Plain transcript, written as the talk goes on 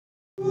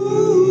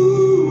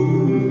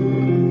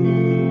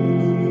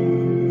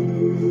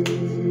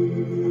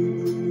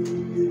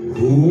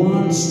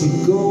wants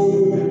to go?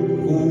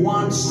 Who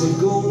wants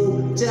to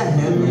go to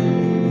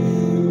heaven?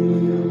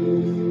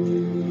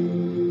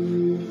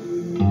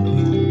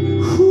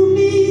 Who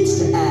needs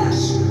to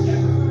ask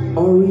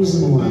or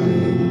reason why?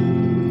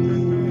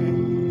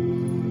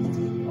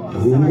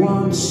 Who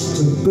wants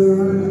to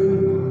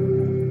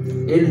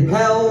burn in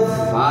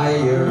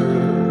hellfire?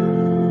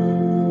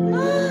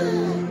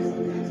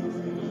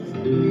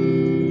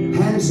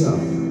 Hands up.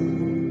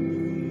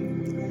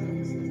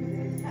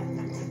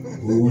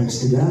 Who wants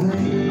to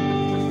die?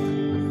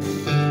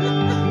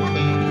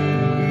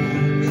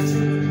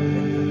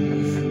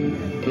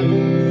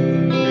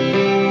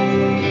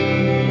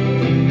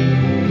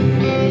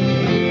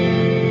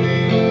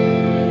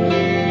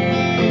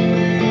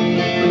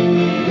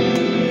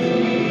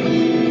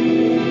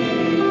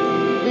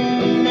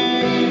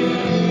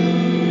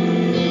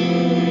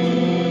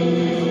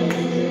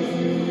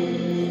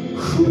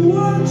 Who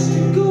wants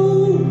to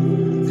go?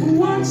 Who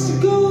wants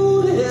to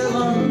go to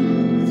heaven?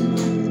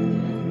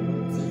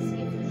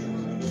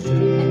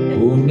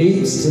 Who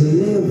needs to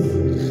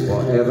live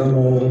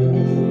forevermore?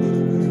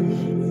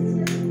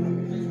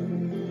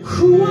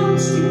 Who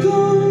wants to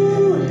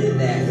go to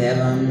that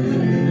heaven?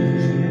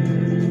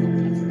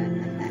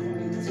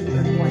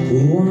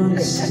 Who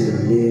wants to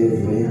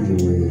live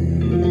anyway?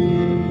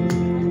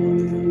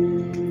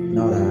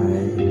 Not I.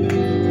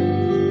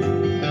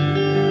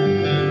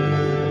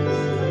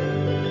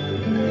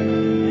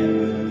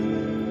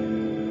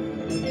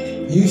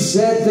 You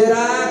said that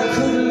I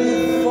could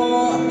live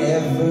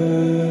forever,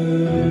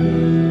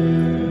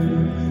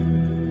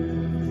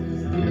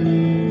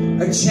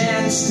 a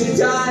chance to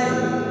die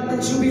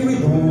and to be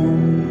reborn.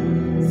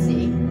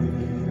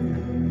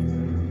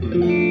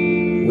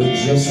 With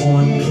just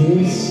one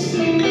kiss,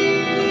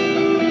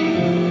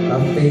 a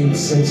fate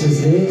such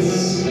as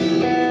this.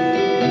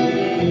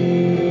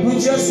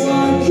 With just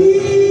one kiss.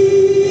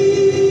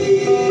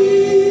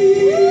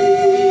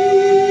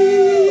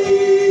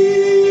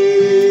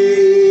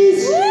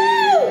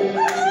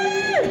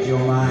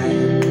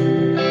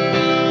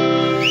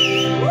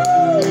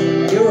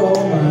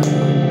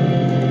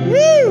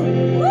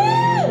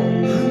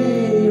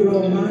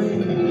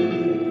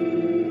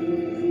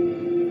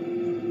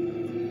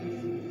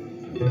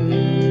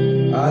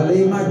 I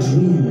lay my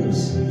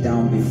dreams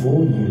down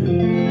before you,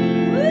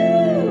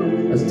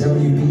 as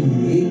W.B.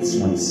 Yeats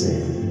once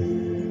said.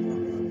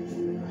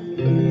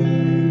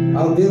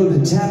 I'll build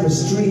a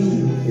tapestry,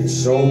 it's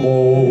so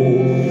bold,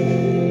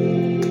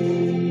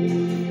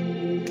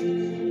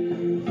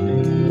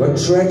 but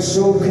tread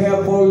so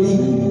carefully,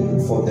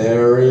 for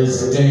there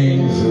is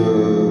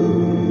danger.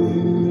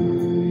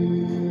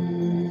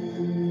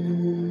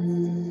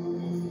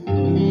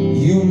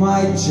 You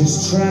might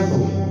just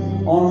trample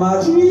on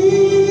my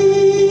dreams,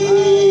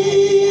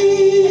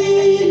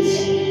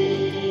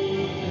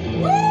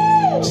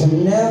 to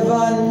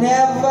never,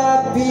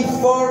 never be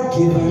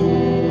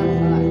forgiven,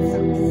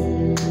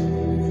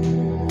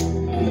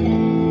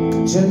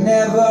 to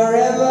never,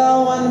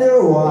 ever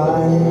wonder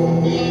why.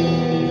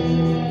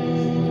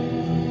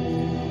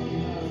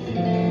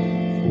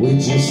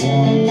 With just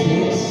one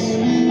kiss,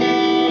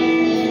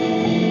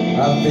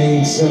 a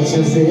fate such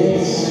as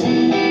this.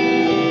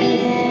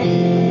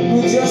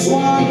 With just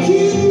one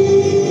kiss,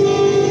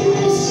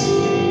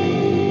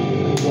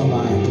 you're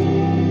mine.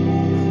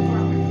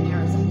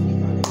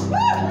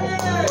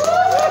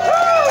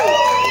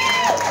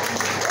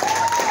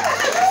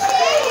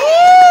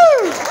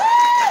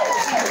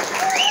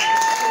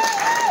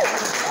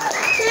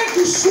 Thank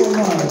you so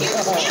much.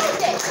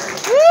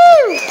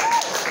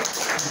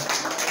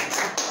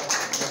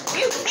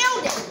 You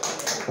killed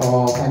it.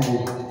 Oh, thank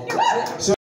you.